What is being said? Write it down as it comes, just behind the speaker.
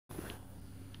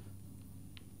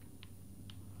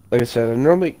Like I said, I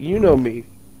normally, you know me,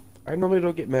 I normally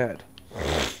don't get mad.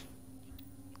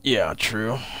 Yeah,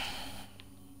 true.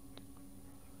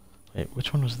 Wait,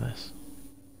 which one was this?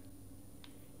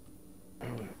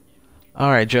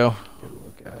 Alright, Joe.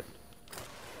 Look at.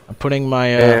 I'm putting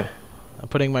my, Eh. I'm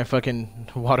putting my fucking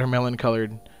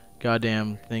watermelon-colored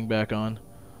goddamn thing back on.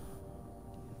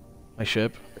 My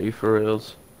ship. Are you for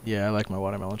reals? Yeah, I like my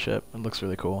watermelon ship. It looks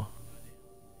really cool.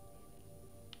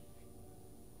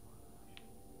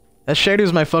 That shader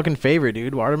is my fucking favorite,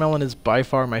 dude. Watermelon is by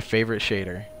far my favorite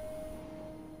shader.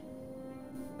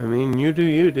 I mean, you do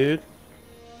you, dude.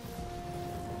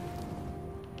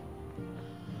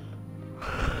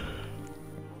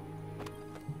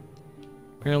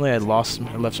 Apparently I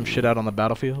left some shit out on the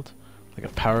battlefield. Like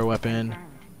a power weapon,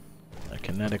 a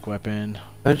kinetic weapon.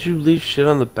 How'd you leave shit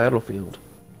on the battlefield?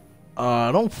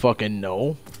 I don't fucking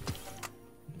know.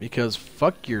 Because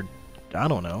fuck your... I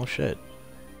don't know, shit.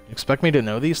 You expect me to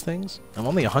know these things? I'm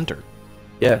only a hunter.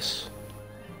 Yes.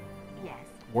 Yes.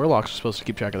 Warlocks are supposed to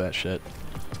keep track of that shit.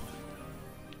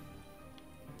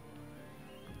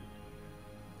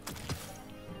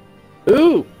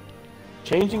 Ooh!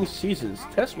 Changing seasons.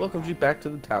 Tess welcomes you back to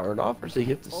the tower and offers a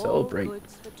gift to celebrate.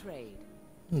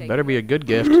 Better be a good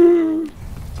gift.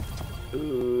 It's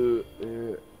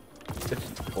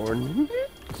an ornament?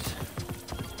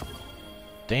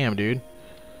 Damn, dude.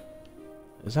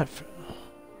 Is that...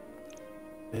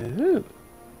 Ooh.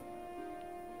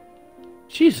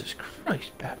 Jesus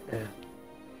Christ, Batman.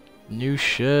 New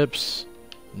ships.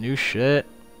 New shit.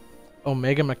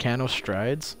 Omega Meccano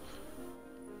Strides.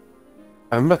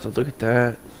 I'm about to look at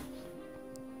that.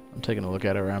 I'm taking a look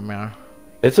at it right now.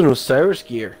 It's an Osiris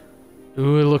gear.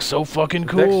 Ooh, it looks so fucking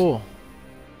cool.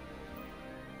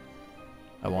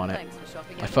 I want it.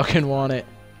 I fucking want it.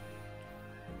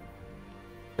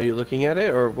 Are you looking at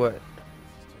it or what?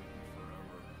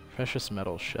 Precious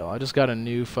metal shell. I just got a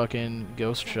new fucking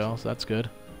ghost shell, so that's good.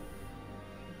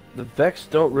 The Vex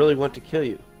don't really want to kill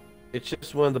you. It's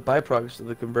just one of the byproducts of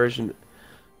the conversion.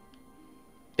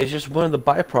 It's just one of the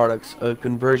byproducts of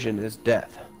conversion is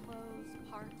death.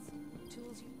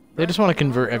 They just want to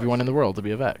convert everyone in the world to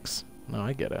be a Vex. No,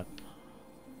 I get it.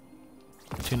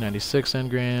 296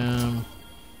 engram.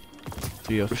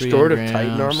 303 Restorative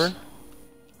Titan engrams. armor.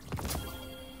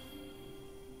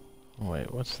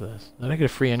 Wait, what's this? Did I get a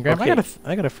free engram? Okay.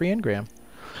 I got a free engram.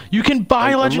 You can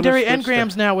buy I'm legendary gonna switch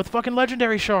engrams now with fucking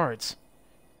legendary shards.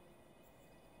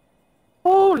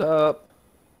 Hold up.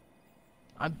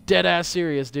 I'm dead ass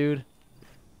serious, dude.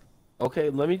 Okay,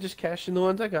 let me just cash in the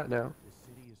ones I got now.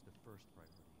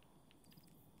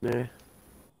 Meh.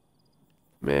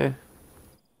 Meh.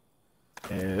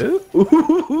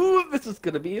 Ooh, this is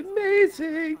gonna be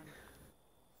amazing.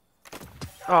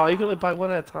 Oh, you can only buy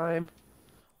one at a time.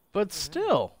 But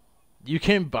still, you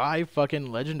can buy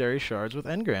fucking legendary shards with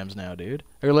engrams now, dude.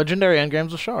 Or legendary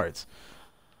engrams with shards.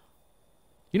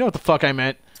 You know what the fuck I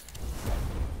meant.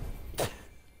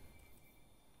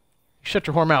 Shut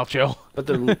your whore mouth, Joe. But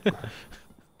the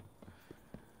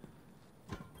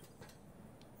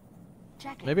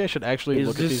Maybe I should actually he's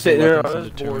look at just these sitting new there weapons on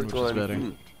and his determine board which is going, better. "Hmm."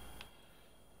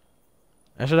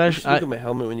 I should Just look actually, at my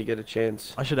helmet when you get a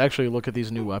chance. I should actually look at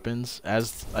these new weapons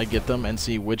as I get them and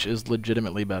see which is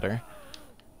legitimately better.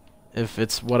 If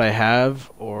it's what I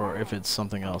have or if it's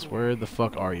something else. Where the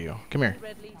fuck are you? Come here.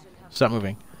 Stop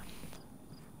moving.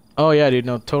 Oh yeah, dude.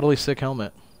 No, totally sick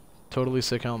helmet. Totally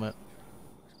sick helmet.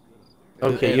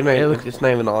 Okay, it's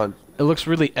not even on. It looks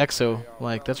really exo.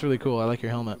 Like, that's really cool. I like your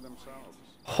helmet.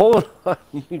 Hold on,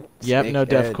 you Yep, no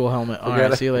def, snakehead. cool helmet. We Alright,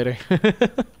 gotta- see you later.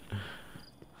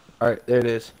 Alright, there it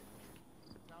is.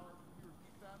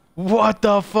 What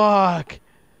the fuck?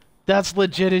 That's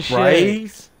legit as shit.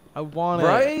 Right? I want it.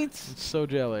 Right? I'm so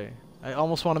jelly. I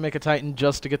almost want to make a Titan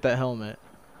just to get that helmet.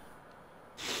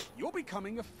 You're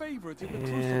becoming a favorite in the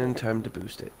And crucible. time to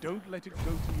boost it. Don't let it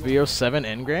go to your VO7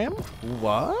 engram?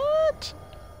 What?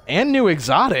 And new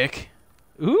exotic?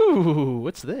 Ooh,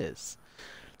 what's this?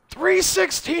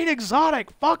 316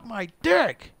 exotic! Fuck my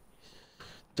dick!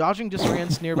 Dodging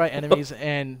disorients nearby enemies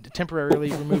and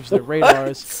temporarily removes their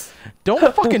radars.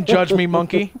 Don't fucking judge me,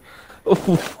 monkey.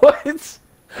 What?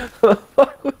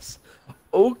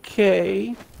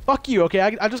 Okay. Fuck you, okay?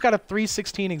 I just got a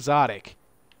 316 exotic.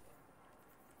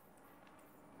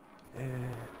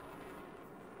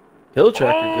 Hill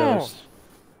Tracker Ghost.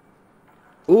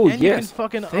 Ooh, And you can yes.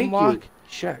 fucking Thank unlock... you.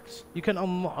 Checks. You can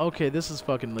unlock... Okay, this is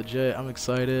fucking legit. I'm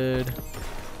excited.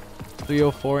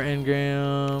 304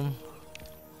 engram.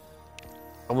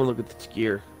 I want to look at this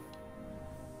gear.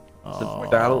 The Oh.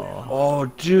 battle. Oh,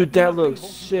 dude, that looks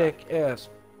sick as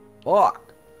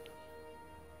fuck.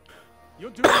 You're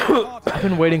doing your part. I've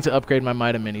been waiting to upgrade my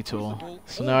Mida mini tool.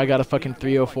 So now I got a fucking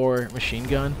 304 machine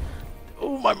gun.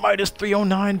 Oh, my Midas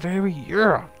 309, very,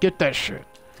 yeah. Get that shit.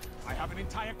 I have an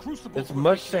entire crucible. As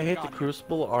much as I hate the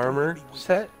Crucible armor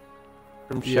set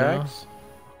from Yeah. Shaxx,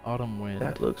 Autumn Wind.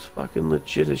 that looks fucking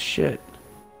legit as shit.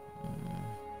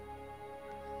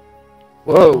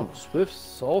 Whoa, Swift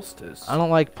Solstice. I don't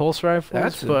like pulse rifles,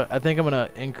 That's but I think I'm gonna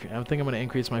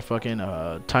increase my fucking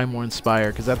Time Worn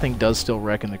Spire because that thing does still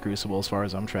wreck in the Crucible as far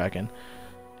as I'm tracking.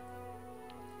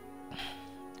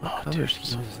 Oh, dude,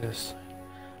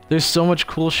 there's so much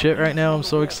cool shit right now. I'm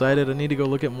so excited. I need to go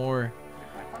look at more.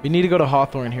 We need to go to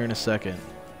Hawthorne here in a second.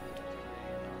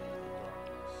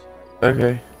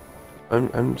 Okay.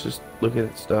 I'm just looking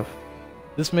at stuff.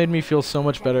 This made me feel so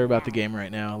much better about the game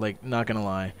right now. Like, not gonna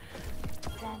lie.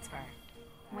 Transfer.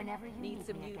 Whenever you Need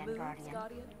some new again, moves, Guardian.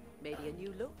 Guardian? Maybe a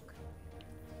new look?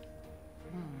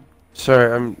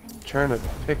 Sorry, I'm trying to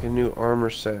pick a new armor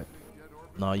set.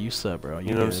 No, you set, bro.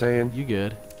 You know what I'm saying? You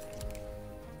good.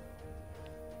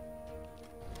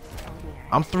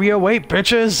 I'm 308,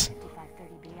 bitches.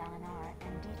 5530 BLNR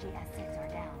and DGS6 are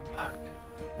down.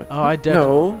 Oh, I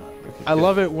definitely. No. I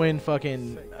love it when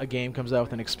fucking a game comes out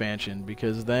with an expansion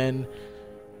because then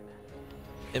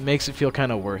it makes it feel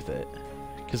kind of worth it.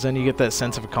 Because then you get that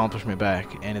sense of accomplishment back,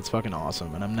 and it's fucking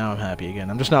awesome. And I'm happy again.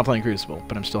 I'm just not playing Crucible,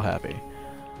 but I'm still happy.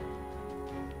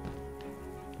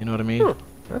 You know what I mean? Huh,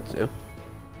 that's it.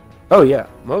 Oh yeah,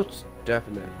 most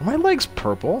definite. Are my legs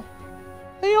purple?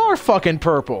 They are fucking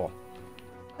purple.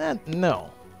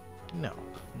 No. I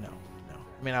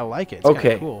mean, I like it. It's Okay.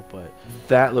 kinda cool, but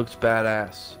That looks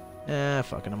badass.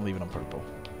 fucking, I'm leaving them purple.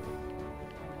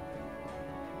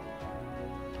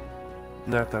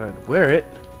 Not that I'd wear it.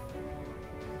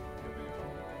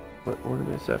 What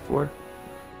ornament is that for?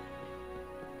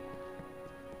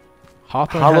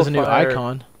 Hawthorne Hollow has a new Fire.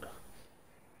 icon.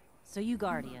 So you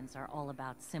Guardians are all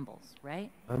about symbols,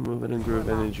 right? I'm moving and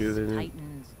grooving and juvenile.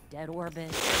 Titans, Dead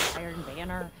Orbit, Iron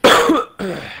Banner.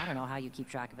 I don't know how you keep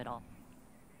track of it all.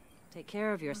 Take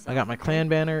care of yourself. I got my clan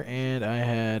banner, and I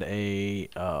had a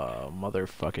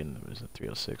motherfucking, was it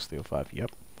 306, 305?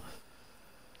 Yep.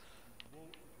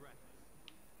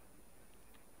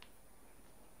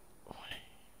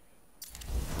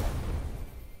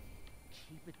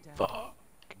 Fuck.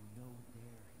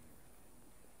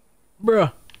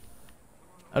 Bruh.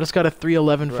 I just got a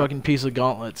 311 Bruh. fucking piece of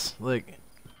gauntlets. Like,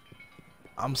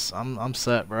 I'm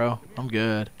set, bro. I'm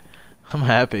good. I'm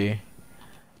happy.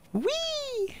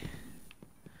 Whee!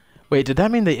 Wait, did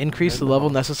that mean they increased the level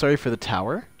necessary for the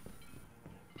tower?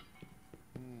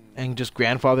 And just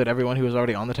grandfathered everyone who was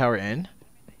already on the tower in?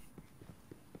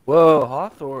 Whoa,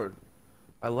 Hawthorne.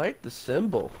 I like the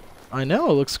symbol. I know,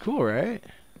 it looks cool, right?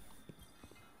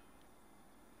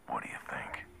 What do you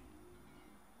think?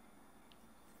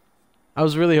 I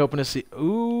was really hoping to see...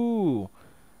 Ooh!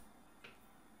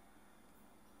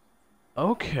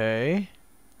 Okay.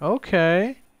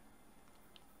 Okay.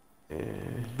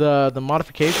 The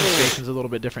modification station's a little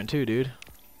bit different too, dude.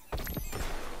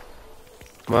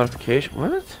 Modification?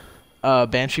 What?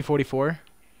 Banshee 44.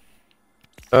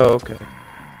 Oh, okay.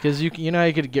 Because you know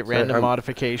you could get Sorry, random I'm-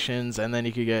 modifications, and then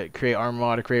you could create armor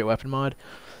mod or create weapon mod.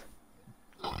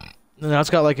 And now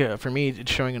it's got like a, for me,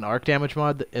 it's showing an arc damage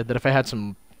mod that if I had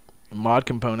some mod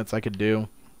components, I could do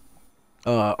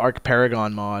arc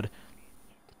paragon mod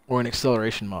or an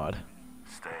acceleration mod.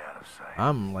 Stay out of sight.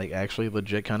 I'm like actually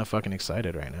legit kind of fucking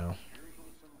excited right now.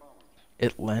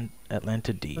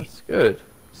 Atlanta D. That's good.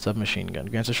 Submachine gun.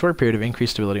 Grants a short period of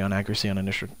increased stability on accuracy on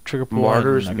initial trigger pull.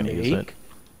 Martyr's I'm not gonna use it. Make.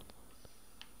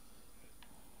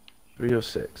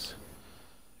 306.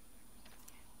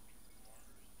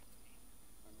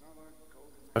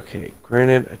 Okay,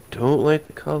 granted, I don't like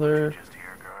the color. Just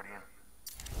here, Guardian.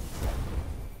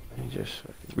 Let me just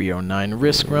 309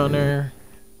 Risk Runner.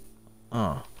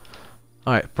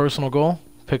 Alright, personal goal.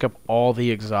 Pick up all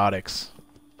the exotics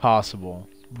possible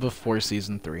before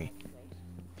Season 3.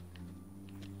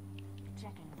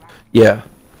 yeah.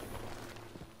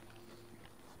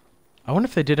 I wonder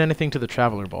if they did anything to the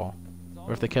Traveler Ball.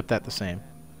 Or if they kept that the same.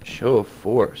 Show of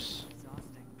force.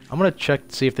 I'm gonna check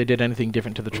to see if they did anything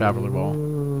different to the Traveler Ball.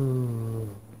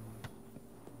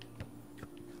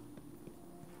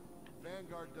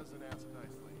 Vanguard doesn't ask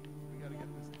nicely. We gotta get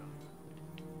this done.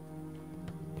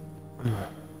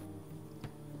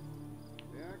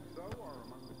 The Exo are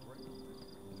among the greatest.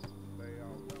 They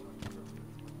are well equipped.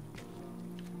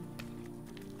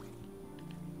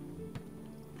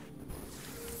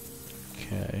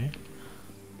 Okay.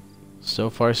 So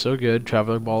far so good.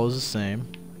 Traveler Ball is the same.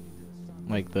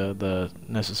 Like the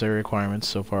necessary requirements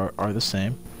so far are the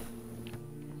same.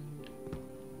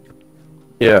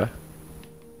 Yeah.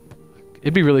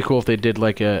 It'd be really cool if they did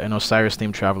like an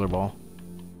Osiris-themed Traveler Ball.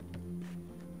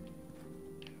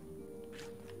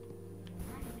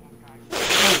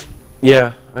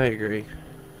 Yeah, I agree.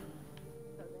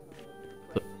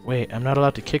 But wait, I'm not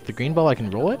allowed to kick the green ball. I can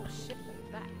roll it.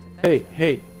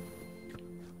 Hey,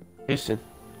 Jason.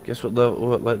 Guess what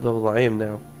level I am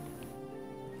now?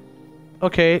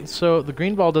 Okay, so the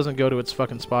green ball doesn't go to its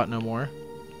fucking spot no more.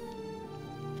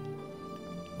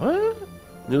 What?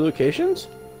 New locations?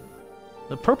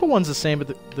 The purple one's the same,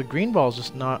 but the green ball's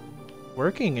just not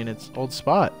working in its old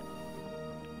spot.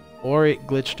 Or it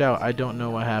glitched out. I don't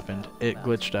know what happened. It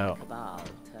glitched out. Cabal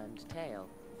turned tail.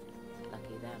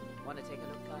 Lucky them. Want to take a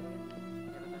look, Guardian?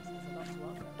 Universe has a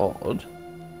lot to offer. Odd.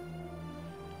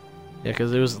 Yeah,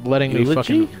 because it was letting me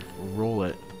Eulogy? fucking roll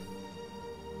it.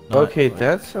 Okay, Not-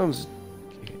 that sounds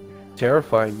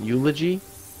terrifying. Eulogy?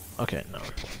 Okay, no.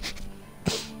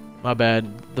 My bad.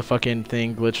 The fucking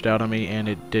thing glitched out on me and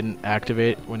it didn't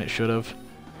activate when it should have.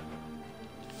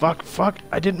 Fuck.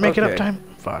 I didn't make it up Okay. time.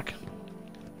 Fuck.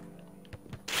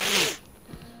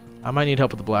 I might need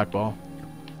help with the black ball.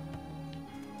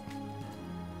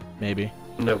 Maybe.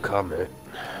 No comment.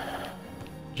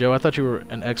 Joe, I thought you were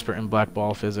an expert in black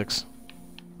ball physics.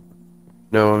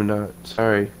 No, I'm not.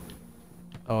 Sorry.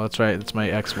 Oh, that's right. That's my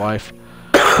ex-wife.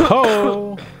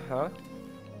 Oh! Huh?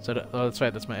 Oh, that's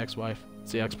right. That's my ex-wife.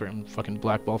 It's the expert in fucking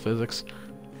black ball physics.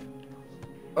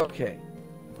 Okay.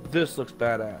 This looks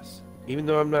badass. Even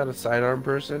though I'm not a sidearm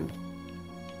person,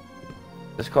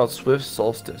 it's called Swift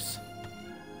Solstice.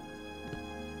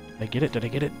 Did I get it? Did I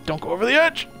get it? Don't go over the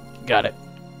edge! Got it.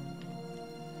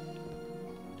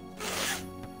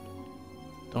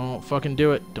 Don't fucking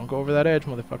do it. Don't go over that edge,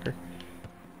 motherfucker.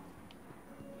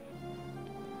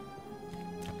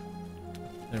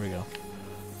 There we go.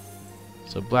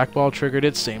 So black ball triggered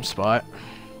its same spot.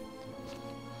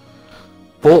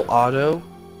 Full auto?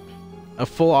 A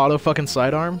full auto fucking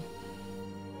sidearm?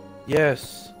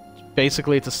 Yes.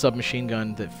 Basically, it's a submachine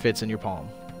gun that fits in your palm.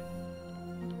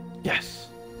 Yes.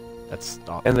 That's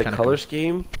And the kinda color cool.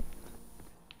 scheme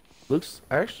looks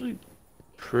actually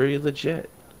pretty legit.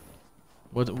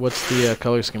 What's the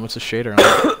color scheme? What's the shader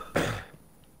on it?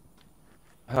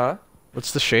 Huh?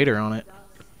 What's the shader on it?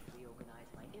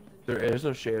 There is no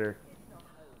shader.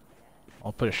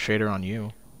 I'll put a shader on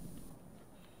you.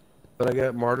 But I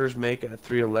got Martyr's Make at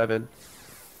 311.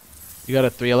 You got a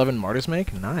 311 Martyr's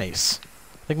Make? Nice.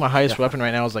 I think my highest weapon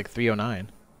right now is like 309.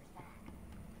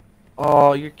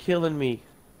 Oh, you're killing me.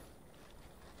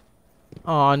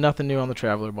 Aw, nothing new on the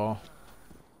Traveler Ball.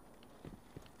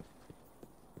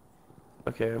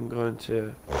 Okay, I'm going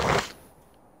to...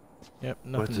 Yep, What's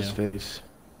nothing his new. face?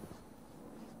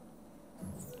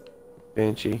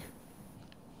 Banshee.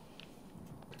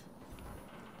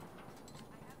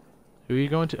 Who are you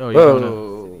going to? Oh, you're going to...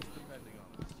 Whoa.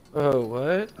 Oh,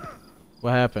 what?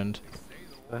 What happened?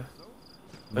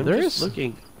 I'm There's just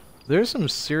looking. there's some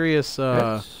serious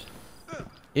That's-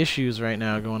 issues right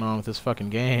now going on with this fucking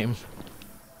game.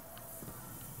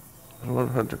 I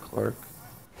want Hunter Clark.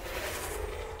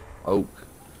 Oak.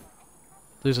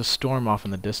 There's a storm off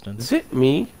in the distance. Is it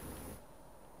me?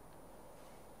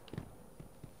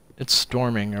 It's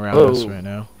storming around us Oh. right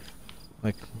now.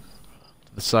 Like,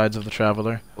 the sides of the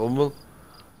Traveler. Omalon?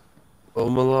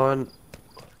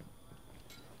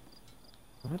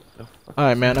 What the fuck?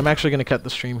 Alright, man, I'm actually going to cut the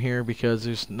stream here because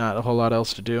there's not a whole lot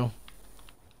else to do.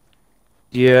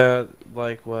 Yeah,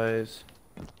 likewise.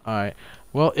 Alright.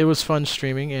 Well, it was fun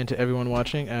streaming, and to everyone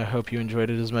watching, I hope you enjoyed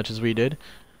it as much as we did.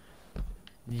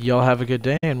 Y'all have a good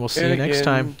day, and we'll see you next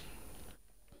time.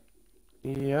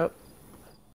 Yep.